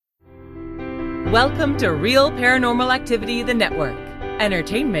Welcome to Real Paranormal Activity, the network.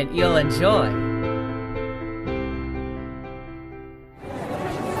 Entertainment you'll enjoy.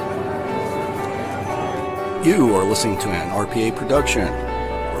 You are listening to an RPA production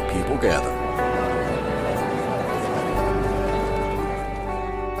where people gather.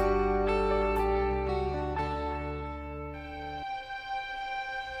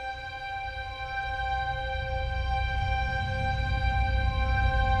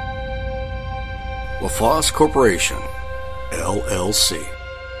 LaFosse Corporation, LLC.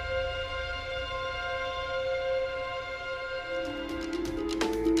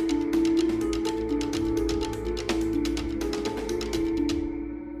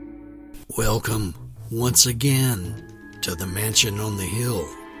 Welcome once again to the mansion on the hill,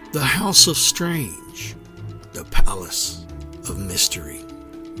 the House of Strange, the Palace of Mystery.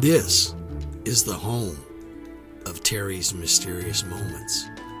 This is the home of Terry's Mysterious Moments.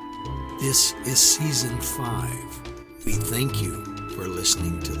 This is Season 5. We thank you for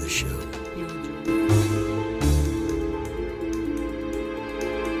listening to the show.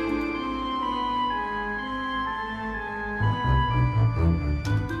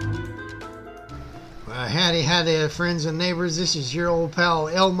 Howdy, friends and neighbors. This is your old pal,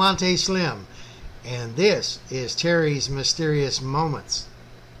 El Monte Slim, and this is Terry's Mysterious Moments.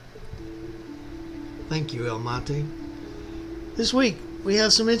 Thank you, El Monte. This week, we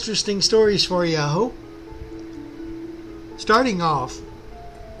have some interesting stories for you, I hope. Starting off,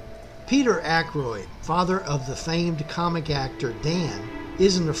 Peter Aykroyd, father of the famed comic actor Dan,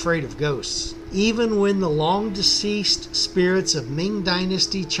 isn't afraid of ghosts. Even when the long-deceased spirits of Ming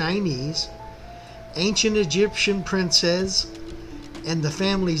Dynasty Chinese, ancient Egyptian princess, and the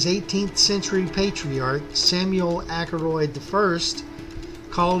family's 18th century patriarch, Samuel Aykroyd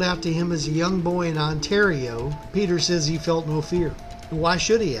I, called out to him as a young boy in Ontario, Peter says he felt no fear. Why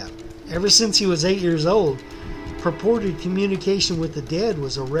should he have? Ever since he was 8 years old, purported communication with the dead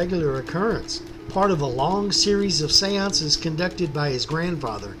was a regular occurrence, part of a long series of seances conducted by his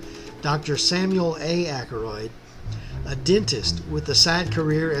grandfather, Dr. Samuel A. Aykroyd, a dentist with a side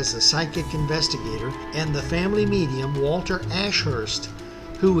career as a psychic investigator, and the family medium Walter Ashurst,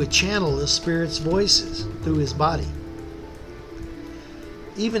 who would channel the spirit's voices through his body.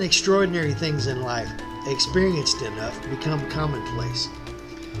 Even extraordinary things in life, experienced enough, become commonplace.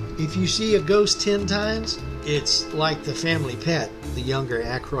 If you see a ghost 10 times, it's like the family pet, the younger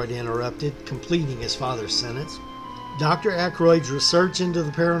Aykroyd interrupted, completing his father's sentence. Dr. Aykroyd's research into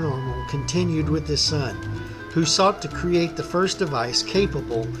the paranormal continued with his son, who sought to create the first device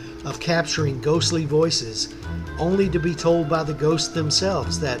capable of capturing ghostly voices, only to be told by the ghosts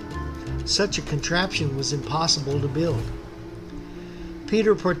themselves that such a contraption was impossible to build.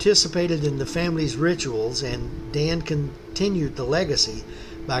 Peter participated in the family's rituals, and Dan continued the legacy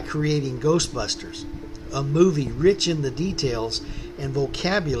by creating Ghostbusters, a movie rich in the details and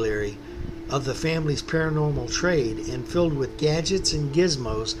vocabulary of the family's paranormal trade and filled with gadgets and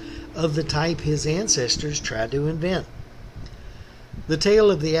gizmos of the type his ancestors tried to invent. The tale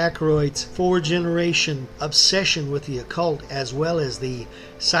of the Aykroyds' four-generation obsession with the occult, as well as the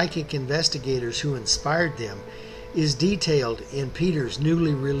psychic investigators who inspired them, is detailed in Peter's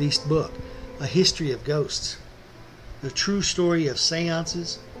newly released book, A History of Ghosts. The true story of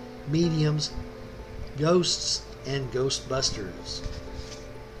seances, mediums, ghosts, and Ghostbusters.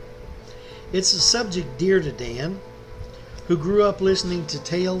 It's a subject dear to Dan, who grew up listening to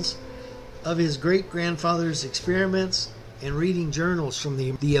tales of his great-grandfather's experiments and reading journals from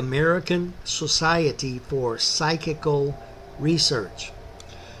the American Society for Psychical Research,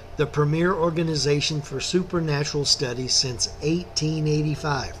 the premier organization for supernatural studies since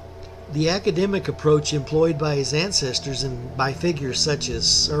 1885. The academic approach employed by his ancestors and by figures such as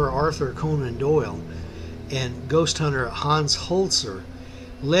Sir Arthur Conan Doyle and ghost hunter Hans Holzer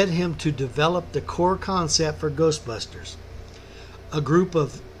led him to develop the core concept for Ghostbusters, a group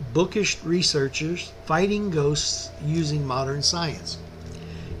of bookish researchers fighting ghosts using modern science.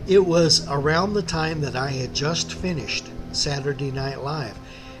 It was around the time that I had just finished Saturday Night Live,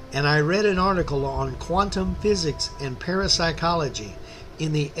 and I read an article on quantum physics and parapsychology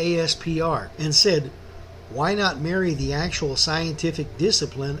in the ASPR and said, why not marry the actual scientific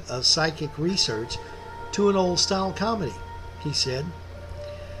discipline of psychic research to an old-style comedy? He said.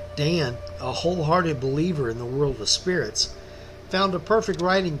 Dan, a wholehearted believer in the world of spirits, found a perfect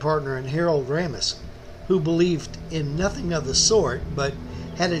writing partner in Harold Ramis, who believed in nothing of the sort but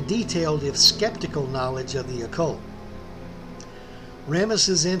had a detailed if skeptical knowledge of the occult.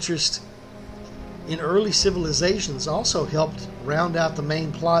 Ramis's interest in early civilizations also helped round out the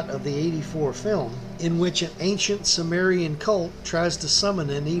main plot of the '84 film, in which an ancient Sumerian cult tries to summon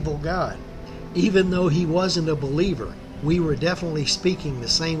an evil god. Even though he wasn't a believer, we were definitely speaking the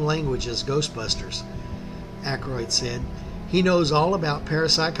same language as Ghostbusters, Aykroyd said. He knows all about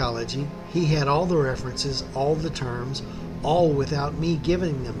parapsychology. He had all the references, all the terms, all without me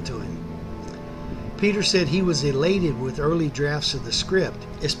giving them to him. Peter said he was elated with early drafts of the script,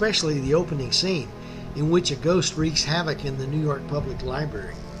 especially the opening scene, in which a ghost wreaks havoc in the New York Public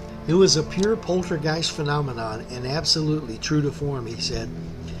Library. It was a pure poltergeist phenomenon and absolutely true to form, he said.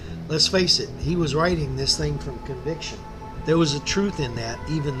 Let's face it, he was writing this thing from conviction. There was a truth in that,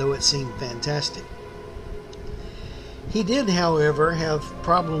 even though it seemed fantastic. He did, however, have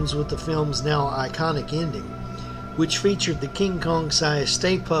problems with the film's now iconic ending, which featured the King Kong-sized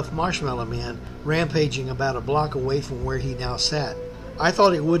Stay Puft Marshmallow Man rampaging about a block away from where he now sat. I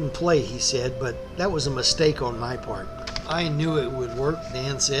thought it wouldn't play, he said, but that was a mistake on my part. I knew it would work,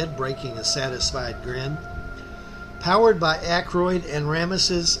 Dan said, breaking a satisfied grin. Powered by Aykroyd and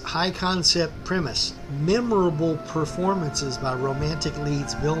Ramos's high-concept premise, memorable performances by romantic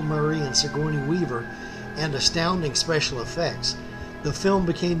leads Bill Murray and Sigourney Weaver, and astounding special effects, the film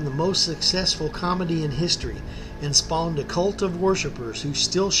became the most successful comedy in history and spawned a cult of worshippers who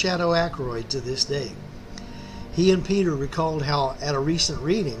still shadow Aykroyd to this day. He and Peter recalled how, at a recent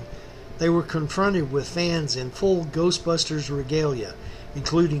reading, they were confronted with fans in full Ghostbusters regalia,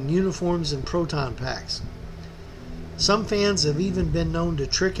 including uniforms and proton packs. Some fans have even been known to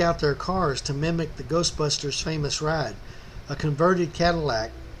trick out their cars to mimic the Ghostbusters' famous ride, a converted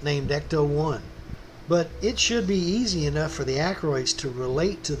Cadillac named Ecto-1. But it should be easy enough for the Aykroyds to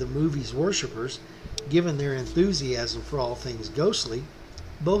relate to the movie's worshippers, given their enthusiasm for all things ghostly.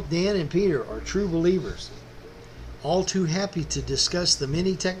 Both Dan and Peter are true believers, all too happy to discuss the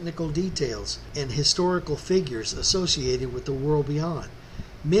many technical details and historical figures associated with the world beyond,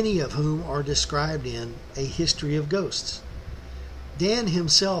 many of whom are described in A History of Ghosts. Dan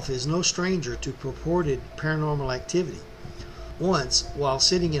himself is no stranger to purported paranormal activity. Once, while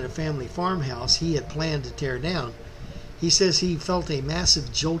sitting in a family farmhouse he had planned to tear down, he says he felt a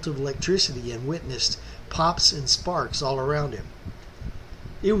massive jolt of electricity and witnessed pops and sparks all around him.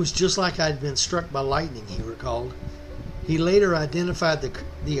 It was just like I'd been struck by lightning, he recalled. He later identified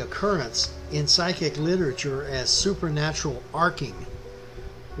the occurrence in psychic literature as supernatural arcing.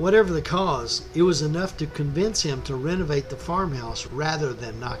 Whatever the cause, it was enough to convince him to renovate the farmhouse rather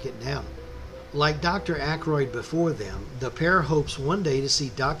than knock it down. Like Dr. Aykroyd before them, the pair hopes one day to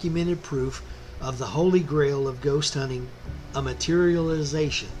see documented proof of the holy grail of ghost hunting, a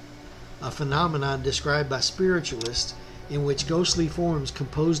materialization, a phenomenon described by spiritualists in which ghostly forms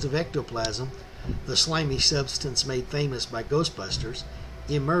composed of ectoplasm, the slimy substance made famous by Ghostbusters,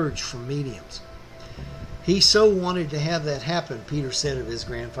 emerge from mediums. He so wanted to have that happen, Peter said of his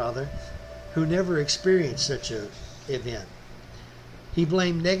grandfather, who never experienced such an event. He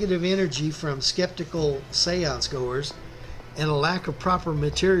blamed negative energy from skeptical seance goers and a lack of proper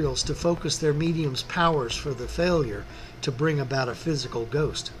materials to focus their medium's powers for the failure to bring about a physical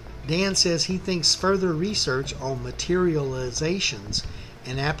ghost. Dan says he thinks further research on materializations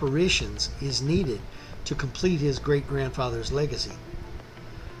and apparitions is needed to complete his great-grandfather's legacy.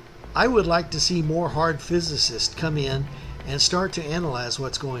 I would like to see more hard physicists come in and start to analyze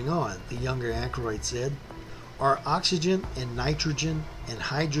what's going on, the younger Aykroyd said. Are oxygen and nitrogen and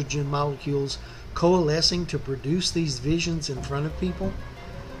hydrogen molecules coalescing to produce these visions in front of people?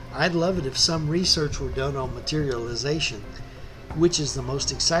 I'd love it if some research were done on materialization, which is the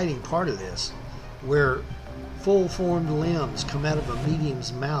most exciting part of this, where full-formed limbs come out of a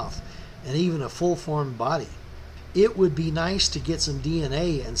medium's mouth and even a full-formed body. It would be nice to get some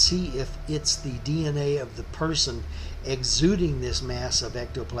DNA and see if it's the DNA of the person exuding this mass of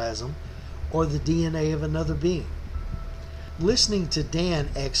ectoplasm or the DNA of another being. Listening to Dan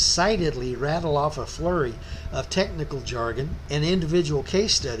excitedly rattle off a flurry of technical jargon and individual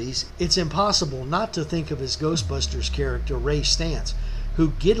case studies, it's impossible not to think of his Ghostbusters character Ray Stantz,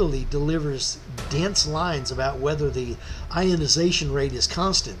 who giddily delivers dense lines about whether the ionization rate is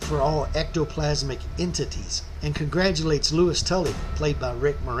constant for all ectoplasmic entities, and congratulates Louis Tully, played by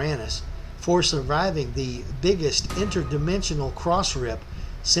Rick Moranis, for surviving the biggest interdimensional cross-rip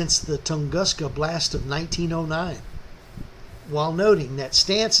since the Tunguska blast of 1909. While noting that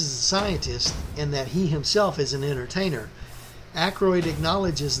Stantz is a scientist and that he himself is an entertainer, Aykroyd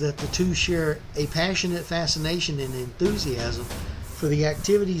acknowledges that the two share a passionate fascination and enthusiasm for the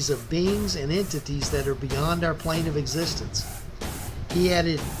activities of beings and entities that are beyond our plane of existence. He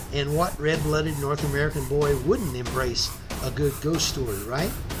added, and what red-blooded North American boy wouldn't embrace a good ghost story, right?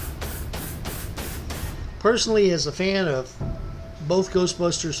 Personally, as a fan of both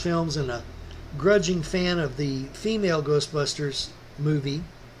Ghostbusters films and a grudging fan of the female Ghostbusters movie,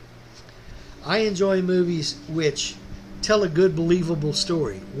 I enjoy movies which tell a good, believable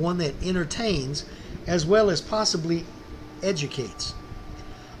story, one that entertains as well as possibly educates.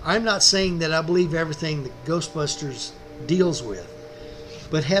 I'm not saying that I believe everything that Ghostbusters deals with,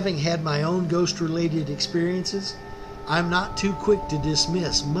 but having had my own ghost-related experiences, I'm not too quick to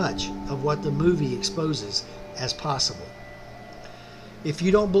dismiss much of what the movie exposes as possible. If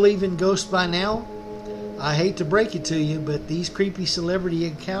you don't believe in ghosts by now, I hate to break it to you, but these creepy celebrity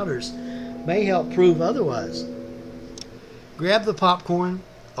encounters may help prove otherwise. Grab the popcorn,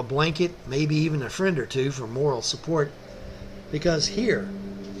 a blanket, maybe even a friend or two for moral support, because here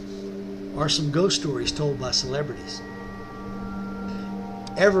are some ghost stories told by celebrities.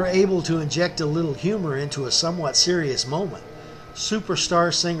 Ever able to inject a little humor into a somewhat serious moment,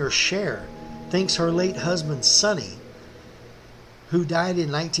 superstar singer Cher thinks her late husband Sonny, who died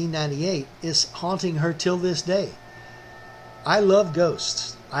in 1998, is haunting her till this day. I love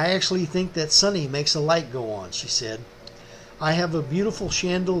ghosts. I actually think that Sonny makes a light go on, she said. I have a beautiful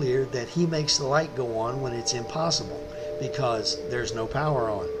chandelier that he makes the light go on when it's impossible because there's no power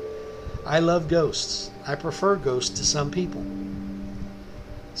on. I love ghosts. I prefer ghosts to some people.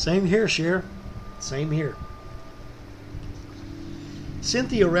 Same here, Cher. Same here.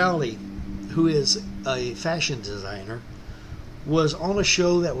 Cynthia Rowley, who is a fashion designer, was on a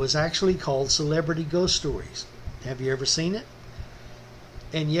show that was actually called Celebrity Ghost Stories. Have you ever seen it?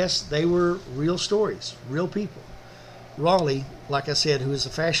 And yes, they were real stories, real people. Raleigh, like I said, who is a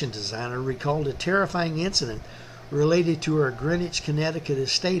fashion designer, recalled a terrifying incident related to her Greenwich, Connecticut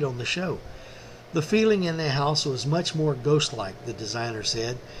estate on the show. The feeling in the house was much more ghost-like, the designer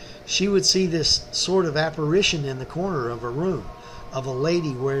said. She would see this sort of apparition in the corner of her room, of a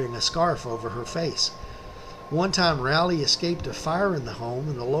lady wearing a scarf over her face. One time, Rowley escaped a fire in the home,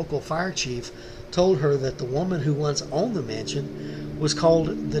 and the local fire chief told her that the woman who once owned the mansion was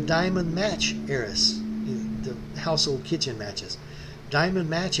called the Diamond Match Heiress, the household kitchen matches. Diamond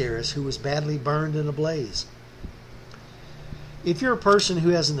Match Heiress who was badly burned in a blaze. If you're a person who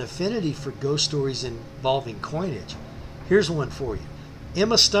has an affinity for ghost stories involving coinage, here's one for you.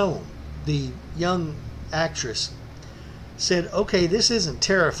 Emma Stone, the young actress, said, "Okay, this isn't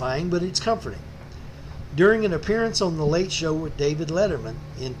terrifying, but it's comforting." During an appearance on The Late Show with David Letterman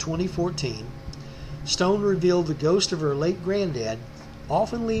in 2014, Stone revealed the ghost of her late granddad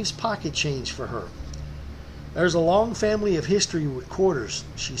often leaves pocket change for her. "There's a long family of history with quarters,"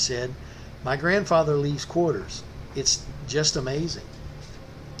 she said. "My grandfather leaves quarters. It's just amazing."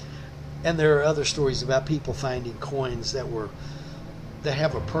 And there are other stories about people finding coins that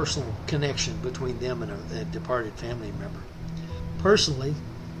have a personal connection between them and a departed family member. Personally,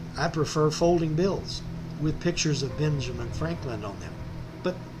 I prefer folding bills with pictures of Benjamin Franklin on them,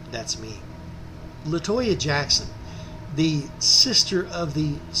 but that's me. LaToya Jackson, the sister of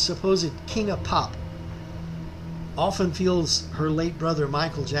the supposed king of pop, often feels her late brother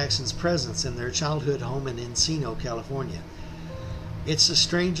Michael Jackson's presence in their childhood home in Encino, California. It's the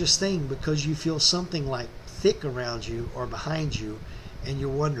strangest thing because you feel something like thick around you or behind you, and you're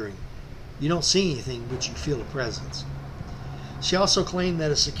wondering. You don't see anything, but you feel a presence. She also claimed that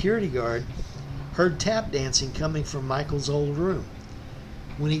a security guard heard tap dancing coming from Michael's old room.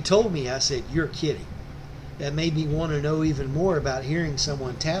 When he told me, I said, "You're kidding." That made me want to know even more about hearing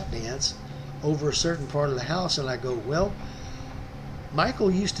someone tap dance over a certain part of the house, and I go, "Well,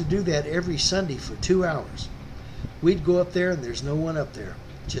 Michael used to do that every Sunday for 2 hours. We'd go up there and there's no one up there,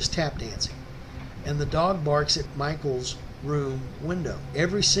 just tap dancing. And the dog barks at Michael's room window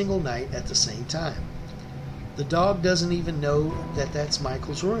every single night at the same time. The dog doesn't even know that that's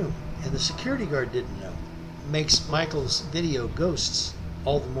Michael's room, and the security guard didn't know. Makes Michael's video ghosts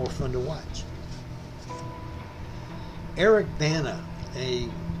all the more fun to watch." Eric Bana, a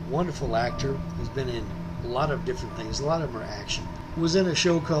wonderful actor who's been in a lot of different things, a lot of them are action, was in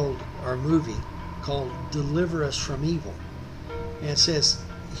a movie called Deliver Us from Evil. And it says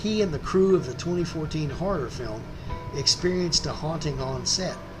he and the crew of the 2014 horror film experienced a haunting on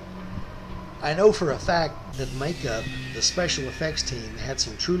set. "I know for a fact that makeup, the special effects team, had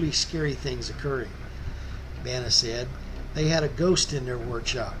some truly scary things occurring," Bana said. "They had a ghost in their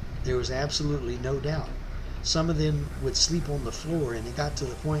workshop. There was absolutely no doubt. Some of them would sleep on the floor, and it got to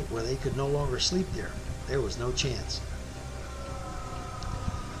the point where they could no longer sleep there. There was no chance."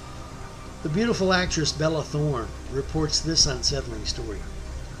 The beautiful actress Bella Thorne reports this unsettling story.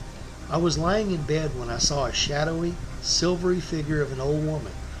 "I was lying in bed when I saw a shadowy, silvery figure of an old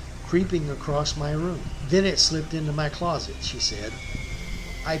woman creeping across my room. Then it slipped into my closet," she said.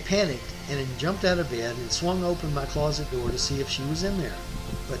 "I panicked and jumped out of bed and swung open my closet door to see if she was in there,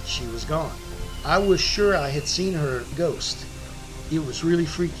 but she was gone. I was sure I had seen her ghost. It was really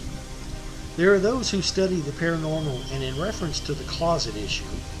freaky. There are those who study the paranormal and in reference to the closet issue,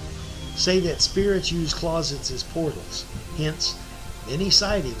 say that spirits use closets as portals. Hence, many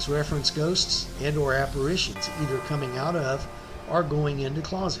sightings reference ghosts and or apparitions either coming out of or going into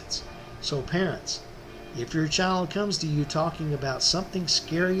closets. So parents, if your child comes to you talking about something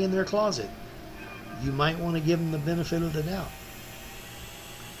scary in their closet, you might want to give them the benefit of the doubt.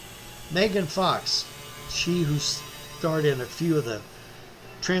 Megan Fox, she who starred in a few of the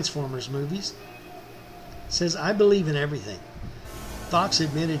Transformers movies, says, I believe in everything. Fox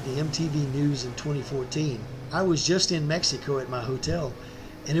admitted to MTV News in 2014, I was just in Mexico at my hotel,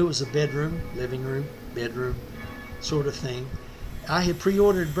 and it was a bedroom, living room, bedroom sort of thing. I had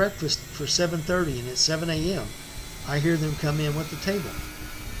pre-ordered breakfast for 7:30, and at 7 a.m. I hear them come in with the table.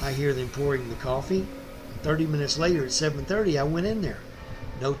 I hear them pouring the coffee. 30 minutes later at 7:30, I went in there.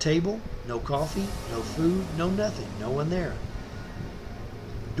 No table, no coffee, no food, no nothing, no one there.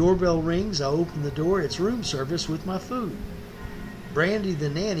 Doorbell rings, I open the door, it's room service with my food. Brandy, the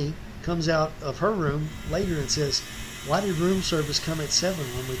nanny, comes out of her room later and says, why did room service come at 7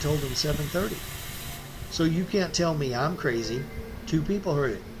 when we told them 7:30? So you can't tell me I'm crazy. 2 people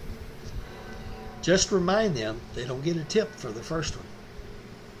heard it. Just remind them they don't get a tip for the first one.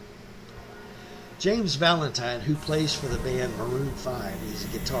 James Valentine, who plays for the band Maroon 5, he's a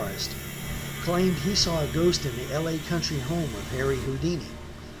guitarist, claimed he saw a ghost in the LA country home of Harry Houdini.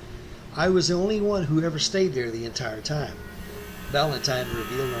 I was the only one who ever stayed there the entire time. Valentine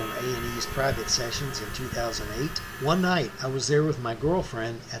revealed on A&E's private sessions in 2008. One night I was there with my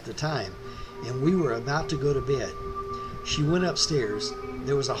girlfriend at the time, and we were about to go to bed. She went upstairs.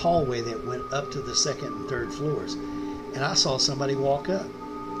 There was a hallway that went up to the 2nd and 3rd floors, and I saw somebody walk up,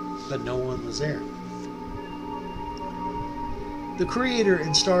 but no one was there. The creator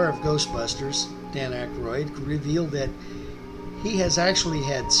and star of Ghostbusters, Dan Aykroyd, revealed that he has actually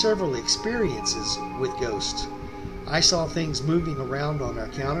had several experiences with ghosts. I saw things moving around on our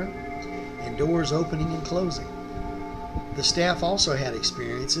counter and doors opening and closing. The staff also had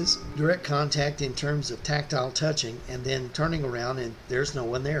experiences, direct contact in terms of tactile touching, and then turning around and there's no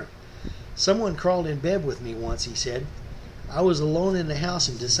one there. Someone crawled in bed with me once, he said. I was alone in the house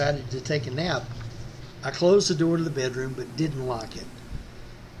and decided to take a nap. I closed the door to the bedroom but didn't lock it.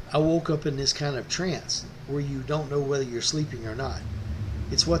 I woke up in this kind of trance where you don't know whether you're sleeping or not.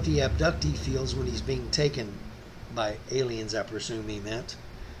 It's what the abductee feels when he's being taken by aliens, I presume he meant.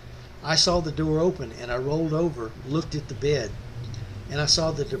 I saw the door open and I rolled over, looked at the bed, and I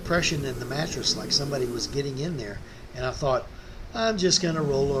saw the depression in the mattress like somebody was getting in there, and I thought, I'm just going to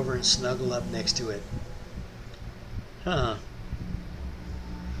roll over and snuggle up next to it.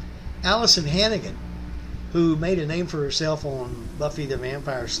 Allison Hannigan, who made a name for herself on Buffy the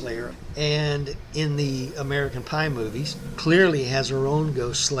Vampire Slayer and in the American Pie movies, clearly has her own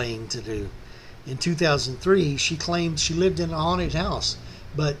ghost slaying to do. In 2003, she claimed she lived in a haunted house,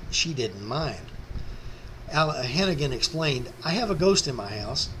 but she didn't mind. Hannigan explained, I have a ghost in my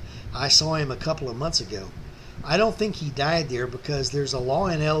house. I saw him a couple of months ago. I don't think he died there because there's a law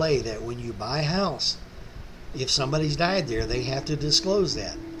in LA that when you buy a house, if somebody's died there, they have to disclose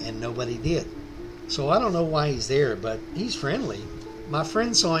that, and nobody did. So I don't know why he's there, but he's friendly. My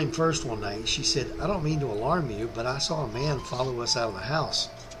friend saw him first one night. She said, I don't mean to alarm you, but I saw a man follow us out of the house.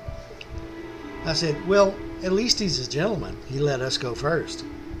 I said, well, at least he's a gentleman. He let us go first.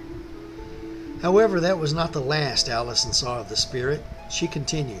 However, that was not the last Allison saw of the spirit. She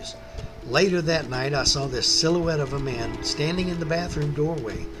continues, later that night, I saw this silhouette of a man standing in the bathroom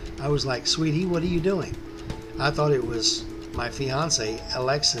doorway. I was like, sweetie, what are you doing? I thought it was my fiance,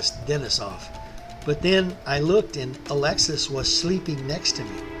 Alexis Denisov. But then I looked and Alexis was sleeping next to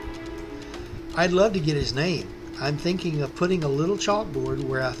me. I'd love to get his name. I'm thinking of putting a little chalkboard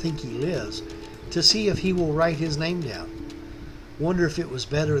where I think he lives to see if he will write his name down. Wonder if it was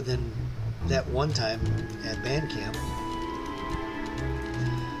better than that one time at band camp.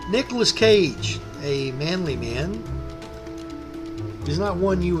 Nicolas Cage, a manly man, is not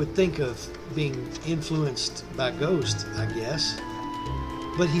one you would think of being influenced by ghosts, I guess.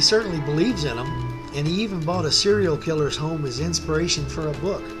 But he certainly believes in them, and he even bought a serial killer's home as inspiration for a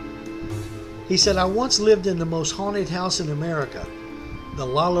book. He said, I once lived in the most haunted house in America. The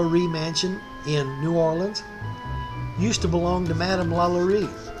Lalaurie Mansion in New Orleans used to belong to Madame Lalaurie,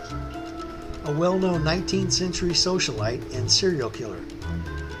 a well-known 19th century socialite and serial killer.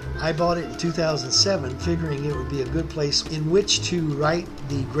 I bought it in 2007, figuring it would be a good place in which to write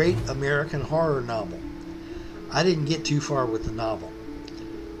the great American horror novel. I didn't get too far with the novel.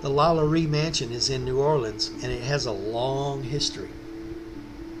 The Lalaurie Mansion is in New Orleans, and it has a long history.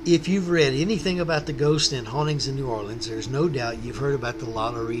 If you've read anything about the ghosts and hauntings in New Orleans, there's no doubt you've heard about the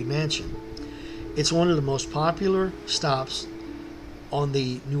Lalaurie Mansion. It's one of the most popular stops on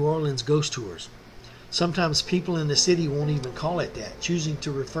the New Orleans ghost tours. Sometimes people in the city won't even call it that, choosing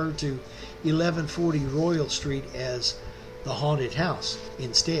to refer to 1140 Royal Street as the haunted house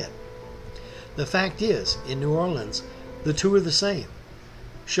instead. The fact is, in New Orleans, the two are the same.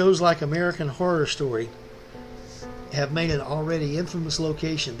 Shows like American Horror Story have made an already infamous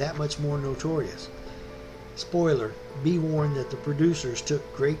location that much more notorious. Spoiler, be warned that the producers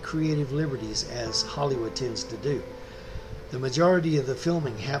took great creative liberties, as Hollywood tends to do. The majority of the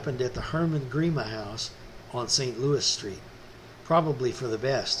filming happened at the Herman Grima House on St. Louis Street, probably for the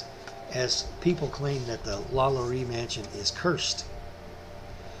best, as people claim that the Lalaurie Mansion is cursed.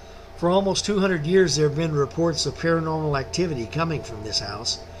 For almost 200 years there have been reports of paranormal activity coming from this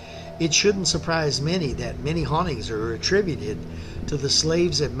house. It shouldn't surprise many that many hauntings are attributed to the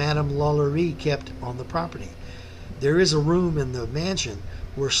slaves that Madame Lalaurie kept on the property. There is a room in the mansion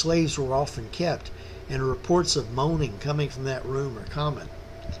where slaves were often kept, and reports of moaning coming from that room are common.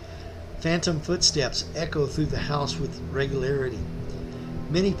 Phantom footsteps echo through the house with regularity.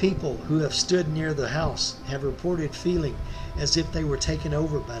 Many people who have stood near the house have reported feeling as if they were taken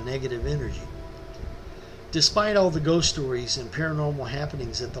over by negative energy. Despite all the ghost stories and paranormal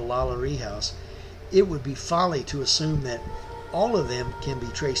happenings at the Lalaurie house, it would be folly to assume that all of them can be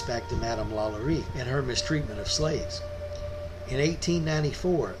traced back to Madame Lalaurie and her mistreatment of slaves. In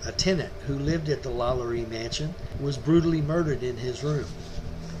 1894, a tenant who lived at the Lalaurie mansion was brutally murdered in his room.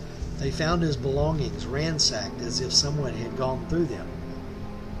 They found his belongings ransacked as if someone had gone through them.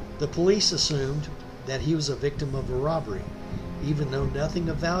 The police assumed that he was a victim of a robbery, even though nothing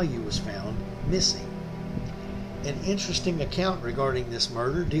of value was found missing. An interesting account regarding this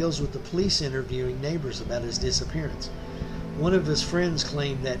murder deals with the police interviewing neighbors about his disappearance. One of his friends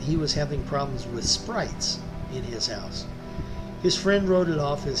claimed that he was having problems with sprites in his house. His friend wrote it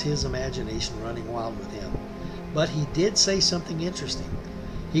off as his imagination running wild with him, but he did say something interesting.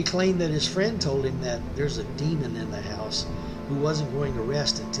 He claimed that his friend told him that there's a demon in the house who wasn't going to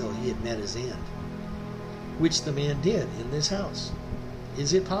rest until he had met his end, which the man did in this house.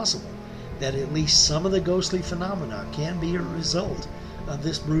 Is it possible that at least some of the ghostly phenomena can be a result of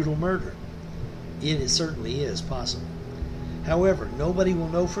this brutal murder? It certainly is possible. However, nobody will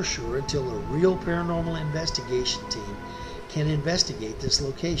know for sure until a real paranormal investigation team can investigate this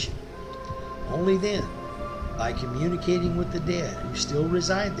location. Only then, by communicating with the dead who still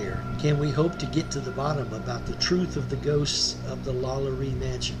reside there, can we hope to get to the bottom about the truth of the ghosts of the Lalaurie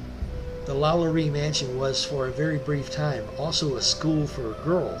Mansion. The Lalaurie Mansion was, for a very brief time, also a school for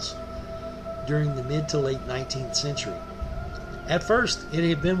girls during the mid to late 19th century. At first, it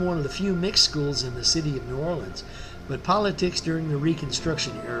had been one of the few mixed schools in the city of New Orleans, but politics during the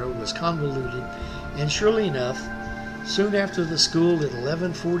Reconstruction era was convoluted, and surely enough, soon after the school at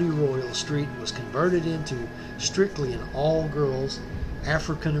 1140 Royal Street was converted into strictly an all-girls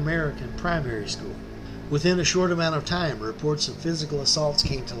African-American primary school. Within a short amount of time, reports of physical assaults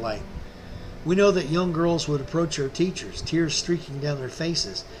came to light. We know that young girls would approach their teachers, tears streaking down their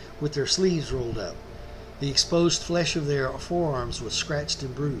faces, with their sleeves rolled up. The exposed flesh of their forearms was scratched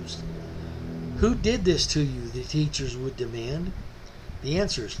and bruised. Who did this to you, the teachers would demand. The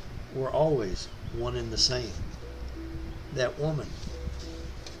answers were always one and the same. That woman.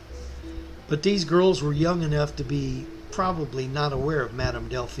 But these girls were young enough to be probably not aware of Madame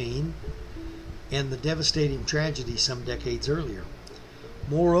Delphine and the devastating tragedy some decades earlier.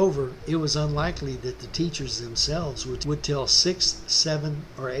 Moreover, it was unlikely that the teachers themselves would tell 6, 7,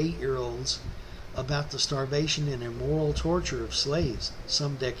 or 8-year-olds about the starvation and immoral torture of slaves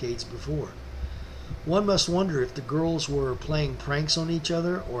some decades before. One must wonder if the girls were playing pranks on each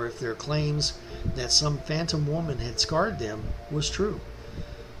other, or if their claims that some phantom woman had scarred them was true.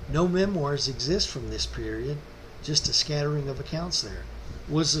 No memoirs exist from this period, just a scattering of accounts there.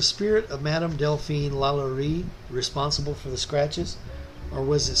 Was the spirit of Madame Delphine Lalaurie responsible for the scratches, or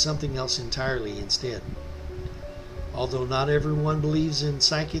was it something else entirely instead? Although not everyone believes in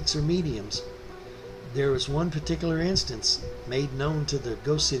psychics or mediums, there was one particular instance made known to the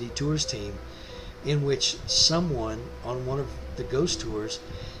Ghost City Tours team in which someone on one of the ghost tours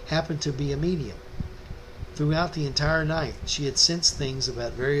happened to be a medium. Throughout the entire night, she had sensed things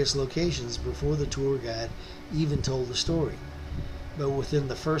about various locations before the tour guide even told the story. But within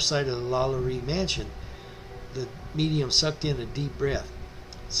the first sight of the Lalaurie Mansion, the medium sucked in a deep breath.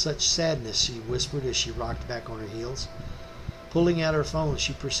 Such sadness, she whispered as she rocked back on her heels. Pulling out her phone,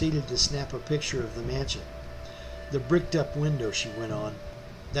 she proceeded to snap a picture of the mansion. The bricked-up window, she went on.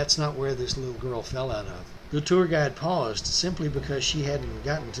 That's not where this little girl fell out of. The tour guide paused, simply because she hadn't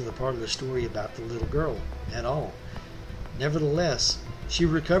gotten to the part of the story about the little girl at all. Nevertheless, She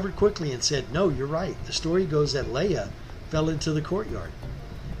recovered quickly and said, "No, you're right. The story goes that Leia fell into the courtyard.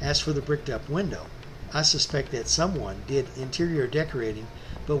 As for the bricked up window, I suspect that someone did interior decorating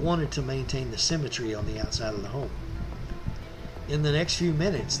but wanted to maintain the symmetry on the outside of the home." In the next few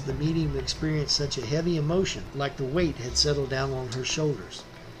minutes, the medium experienced such a heavy emotion, like the weight had settled down on her shoulders.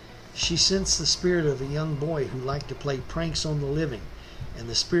 She sensed the spirit of a young boy who liked to play pranks on the living, and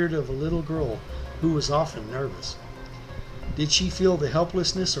the spirit of a little girl who was often nervous. Did she feel the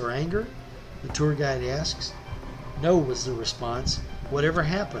helplessness or anger? The tour guide asks. No, was the response. Whatever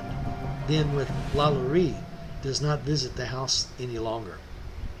happened then with Lalaurie does not visit the house any longer.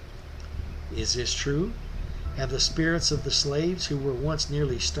 Is this true? Have the spirits of the slaves who were once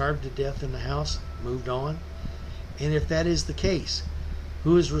nearly starved to death in the house moved on? And if that is the case,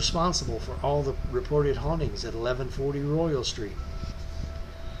 who is responsible for all the reported hauntings at 1140 Royal Street?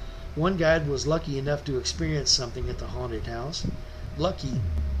 One guide was lucky enough to experience something at the haunted house. Lucky,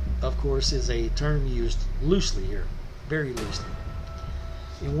 of course, is a term used loosely here, very loosely.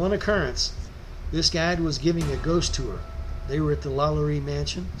 In one occurrence, this guide was giving a ghost tour. They were at the Lalaurie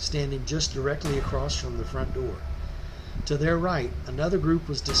mansion, standing just directly across from the front door. To their right, another group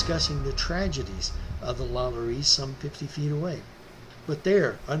was discussing the tragedies of the Lalauries some 50 feet away. But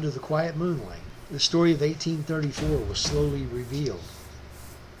there, under the quiet moonlight, the story of 1834 was slowly revealed.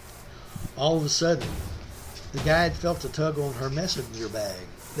 All of a sudden, the guide felt a tug on her messenger bag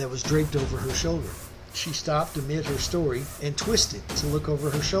that was draped over her shoulder. She stopped amid her story and twisted to look over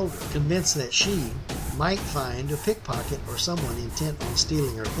her shoulder, convinced that she might find a pickpocket or someone intent on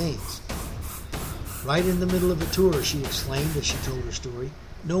stealing her things. Right in the middle of a tour, she exclaimed as she told her story.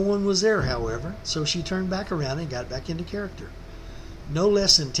 No one was there, however, so she turned back around and got back into character. No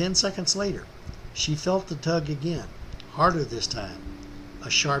less than 10 seconds later, she felt the tug again, harder this time, a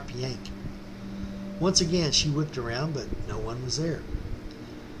sharp yank. Once again, she whipped around, but no one was there.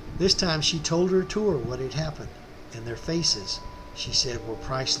 This time she told her tour what had happened, and their faces, she said, were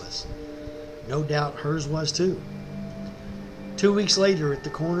priceless. No doubt hers was too. 2 weeks later, at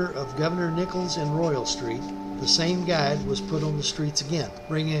the corner of Governor Nichols and Royal Street, the same guide was put on the streets again,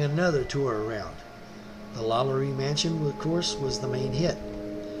 bringing another tour around. The Lalaurie mansion, of course, was the main hit.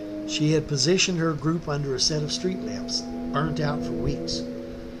 She had positioned her group under a set of street lamps, burnt out for weeks.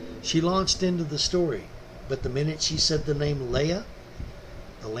 She launched into the story, but the minute she said the name Leia,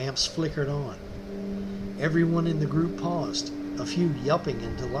 the lamps flickered on. Everyone in the group paused, a few yelping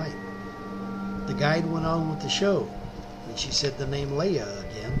in delight. The guide went on with the show. When she said the name Leia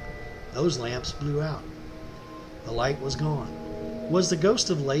again, those lamps blew out. The light was gone. Was the ghost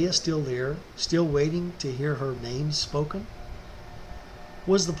of Leia still there, still waiting to hear her name spoken?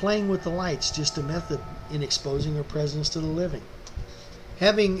 Was the playing with the lights just a method in exposing her presence to the living?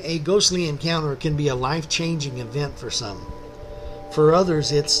 Having a ghostly encounter can be a life-changing event for some. For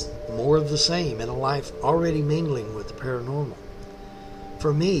others, it's more of the same and a life already mingling with the paranormal.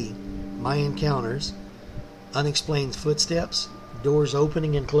 For me, my encounters, unexplained footsteps, doors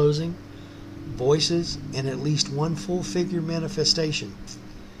opening and closing, voices, and at least one full-figure manifestation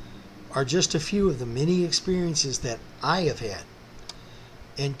are just a few of the many experiences that I have had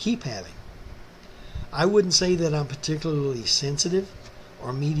and keep having. I wouldn't say that I'm particularly sensitive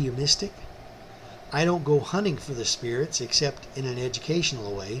or mediumistic. I don't go hunting for the spirits except in an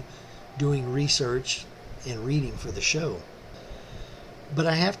educational way, doing research and reading for the show. But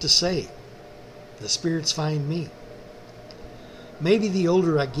I have to say, the spirits find me. Maybe the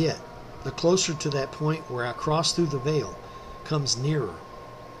older I get, the closer to that point where I cross through the veil comes nearer,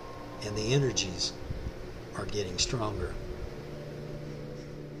 and the energies are getting stronger.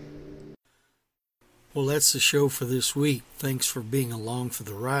 Well, that's the show for this week. Thanks for being along for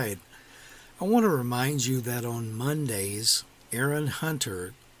the ride. I want to remind you that on Mondays, Aaron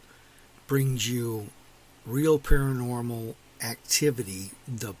Hunter brings you Real Paranormal Activity,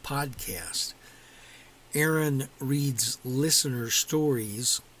 the podcast. Aaron reads listener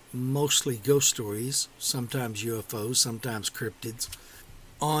stories, mostly ghost stories, sometimes UFOs, sometimes cryptids.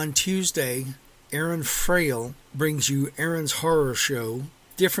 On Tuesday, Aaron Frail brings you Aaron's Horror Show,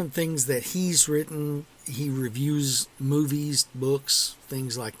 different things that he's written. He reviews movies, books,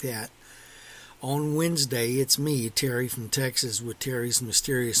 things like that. On Wednesday, it's me, Terry from Texas, with Terry's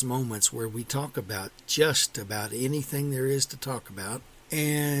Mysterious Moments, where we talk about just about anything there is to talk about.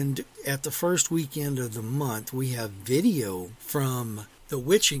 And at the first weekend of the month, we have video from the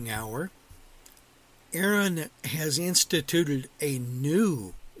Witching Hour. Aaron has instituted a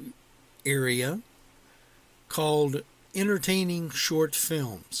new area called Entertaining Short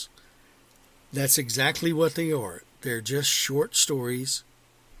Films. That's exactly what they are. They're just short stories.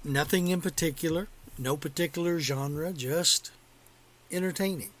 Nothing in particular, no particular genre, just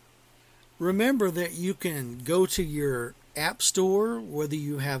entertaining. Remember that you can go to your app store, whether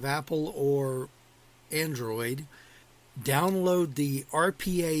you have Apple or Android, download the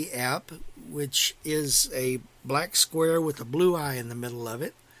RPA app, which is a black square with a blue eye in the middle of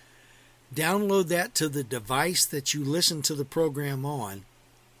it. Download that to the device that you listen to the program on.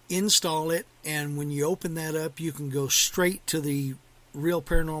 Install it, and when you open that up, you can go straight to the Real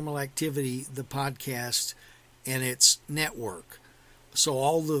Paranormal Activity, the podcast, and its network. So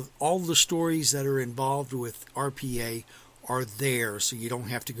all the stories that are involved with RPA are there, so you don't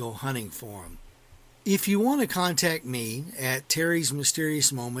have to go hunting for them. If you want to contact me at Terry's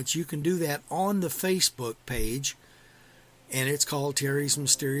Mysterious Moments, you can do that on the Facebook page, and it's called Terry's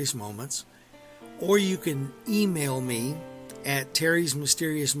Mysterious Moments. Or you can email me at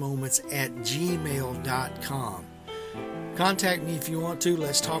terrysmysteriousmoments@gmail.com. Contact me if you want to.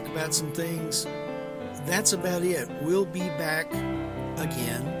 Let's talk about some things. That's about it. We'll be back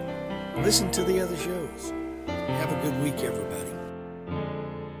again. Listen to the other shows. Have a good week, everybody.